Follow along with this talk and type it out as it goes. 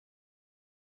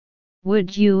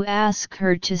Would you ask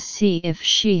her to see if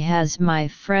she has my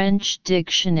French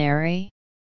dictionary?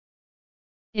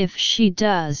 If she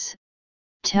does,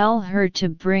 tell her to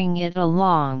bring it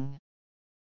along.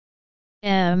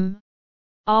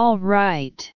 All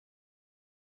right.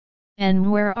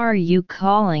 And where are you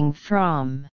calling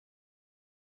from?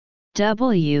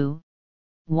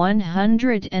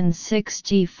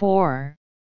 164,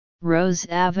 Rose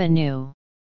Avenue.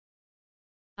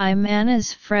 I'm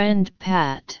Anna's friend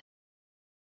Pat.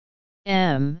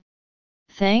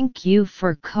 Thank you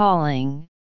for calling,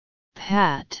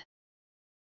 Pat.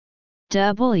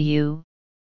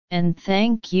 And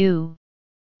thank you,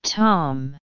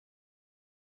 Tom.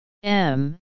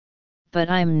 But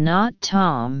I'm not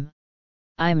Tom,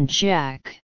 I'm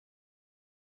Jack.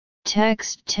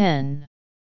 Text 10.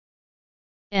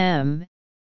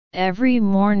 Every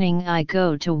morning I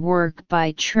go to work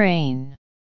by train.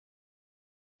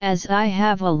 As I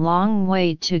have a long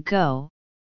way to go,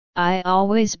 I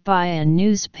always buy a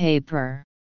newspaper.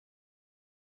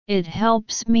 It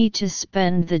helps me to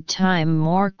spend the time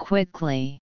more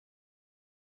quickly.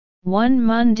 One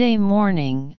Monday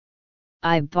morning,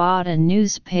 I bought a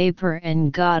newspaper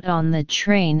and got on the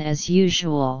train as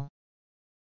usual.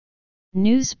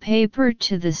 Newspaper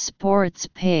to the sports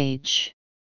page.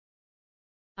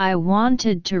 I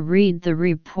wanted to read the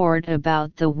report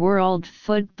about the World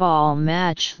Football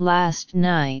match last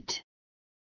night.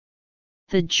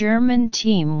 The German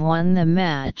team won the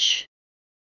match.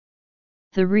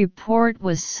 The report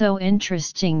was so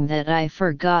interesting that I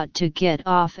forgot to get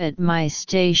off at my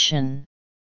station.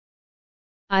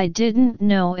 I didn't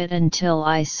know it until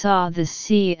I saw the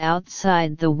sea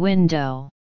outside the window.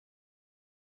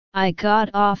 I got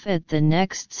off at the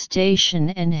next station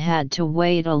and had to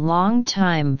wait a long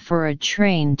time for a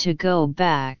train to go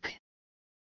back.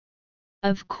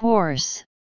 Of course,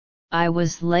 I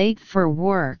was late for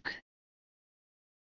work.